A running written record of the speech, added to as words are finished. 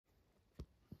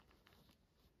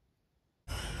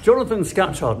Jonathan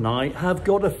Scatchard and I have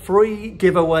got a free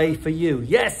giveaway for you.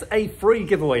 Yes, a free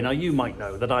giveaway. Now, you might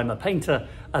know that I'm a painter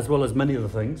as well as many other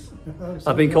things.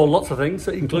 I've been called lots of things,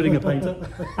 including a painter.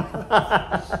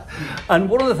 And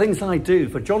one of the things I do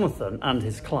for Jonathan and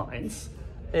his clients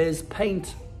is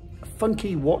paint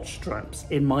funky watch straps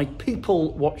in my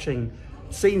people watching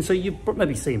scene. So you've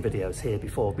maybe seen videos here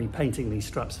before, me painting these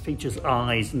straps. Features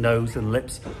eyes, nose and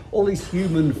lips, all these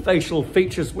human facial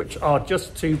features which are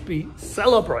just to be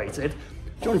celebrated.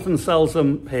 Jonathan sells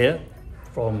them here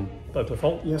from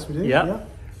Beauclerk. Yes, we do. Yeah.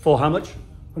 For how much?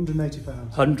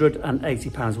 £180.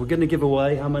 £180. We're going to give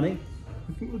away how many?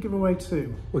 I think we'll give away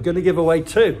 2. We're going to give away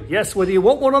 2. Yes, whether you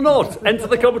want one or not, enter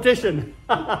the competition.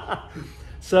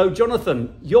 So,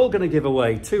 Jonathan, you're going to give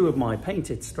away 2 of my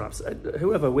painted straps.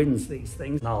 Whoever wins these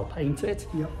things, I'll paint it.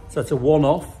 Yep. So it's a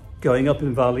one-off, going up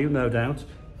in value, no doubt.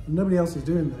 Nobody else is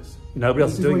doing this. Nobody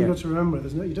else is doing it. This is what you've got to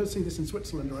remember. You don't see this in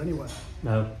Switzerland or anywhere.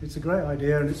 No. It's a great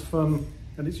idea and it's fun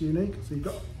and it's unique. So you've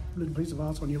got a little piece of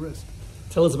art on your wrist.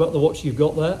 Tell us about the watch you've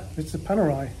got there. It's the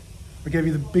Panerai. I gave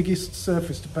you the biggest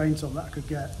surface to paint on that I could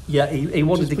get. Yeah, he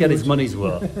wanted to get his money's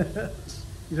worth.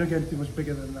 You don't get anything much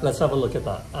bigger than that. Let's have a look at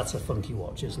that. That's a funky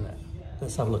watch, isn't it?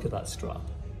 Let's have a look at that strap.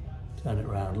 Turn it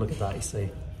around, look at that, you see.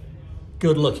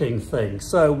 Good looking thing.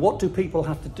 So what do people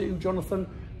have to do, Jonathan,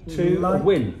 to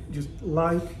win? Just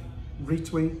like,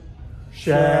 retweet,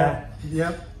 share,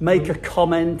 yep. Make a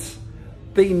comment,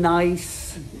 be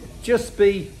nice, just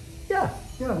be,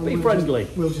 be friendly.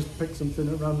 We'll just pick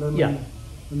something at random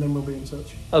and then we'll be in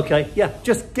touch. Okay, yeah,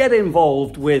 just get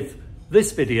involved with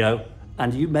this video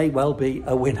and you may well be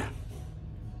a winner.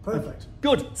 Perfect.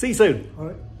 Good, see you soon. All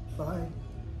right, bye.